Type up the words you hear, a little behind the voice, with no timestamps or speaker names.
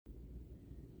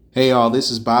Hey y'all, this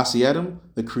is Bossy Edom,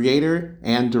 the creator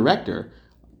and director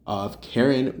of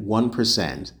Karen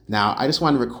 1%. Now, I just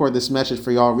want to record this message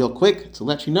for y'all real quick to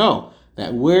let you know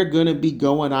that we're going to be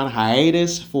going on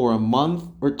hiatus for a month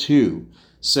or two.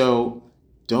 So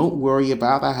don't worry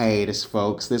about the hiatus,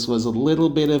 folks. This was a little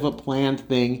bit of a planned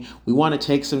thing. We want to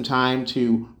take some time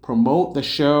to promote the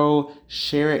show,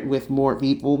 share it with more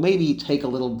people, maybe take a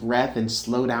little breath and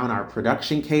slow down our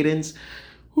production cadence.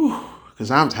 Because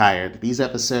I'm tired. These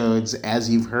episodes, as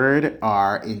you've heard,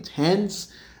 are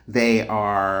intense. They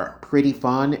are pretty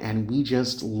fun, and we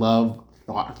just love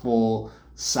thoughtful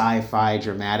sci-fi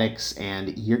dramatics,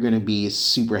 and you're going to be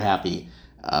super happy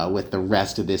with the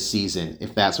rest of this season,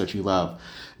 if that's what you love.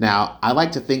 Now, I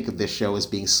like to think of this show as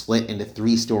being split into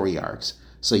three story arcs.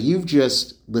 So you've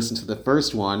just listened to the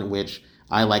first one, which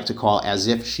I like to call As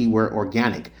If She Were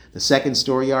Organic. The second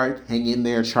story arc, Hang In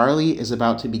There, Charlie, is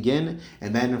about to begin.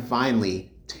 And then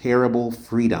finally, Terrible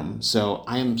Freedom. So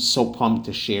I am so pumped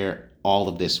to share all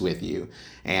of this with you.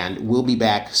 And we'll be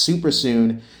back super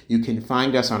soon. You can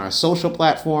find us on our social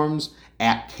platforms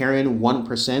at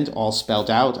Karen1%, all spelled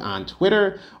out on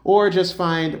Twitter, or just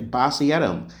find Bossy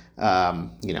Edom.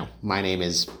 My name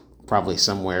is probably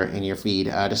somewhere in your feed.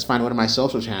 Just find one of my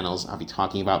social channels. I'll be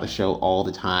talking about the show all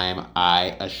the time,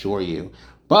 I assure you.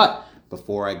 But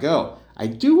before I go, I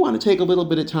do want to take a little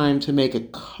bit of time to make a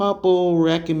couple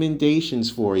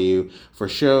recommendations for you for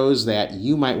shows that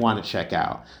you might want to check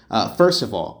out. First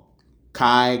of all,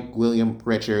 Kai William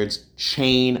Pritchard's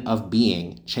Chain of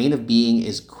Being. Chain of Being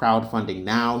is crowdfunding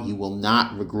now. You will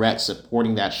not regret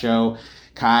supporting that show.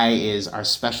 Kai is our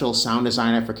special sound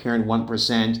designer for Karen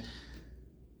 1%.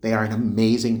 They are an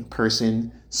amazing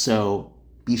person, so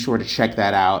be sure to check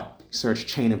that out. Search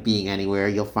Chain of Being anywhere.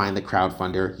 You'll find the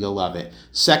crowdfunder. You'll love it.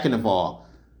 Second of all,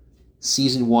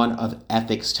 season 1 of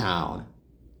Ethics Town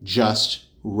just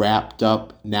wrapped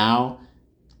up now.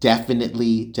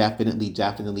 Definitely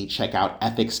check out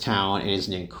Ethics Town. It is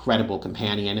an incredible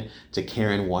companion to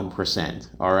Karen 1%.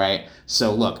 All right.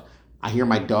 So look, I hear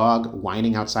my dog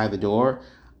whining outside the door.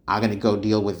 I'm going to go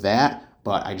deal with that.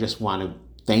 But I just want to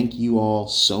thank you all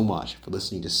so much for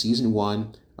listening to season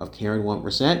 1 of Karen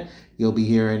 1%. You'll be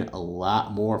hearing a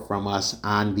lot more from us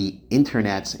on the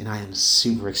internet, and I am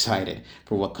super excited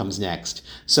for what comes next.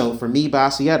 So for me,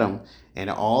 Bossy Edom, and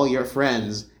all your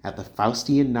friends at the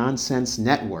Faustian Nonsense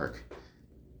Network,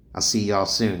 I'll see y'all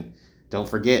soon. Don't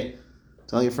forget,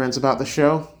 tell your friends about the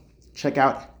show. Check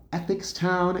out Ethics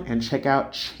Town and check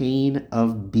out Chain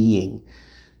of Being.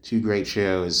 2 great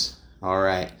shows. All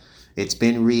right. It's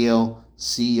been real.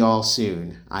 See y'all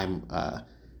soon. I'm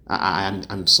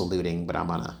saluting, but I'm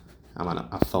on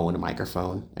a phone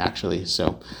microphone actually,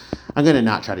 so I'm gonna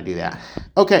not try to do that.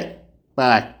 Okay,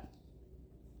 bye.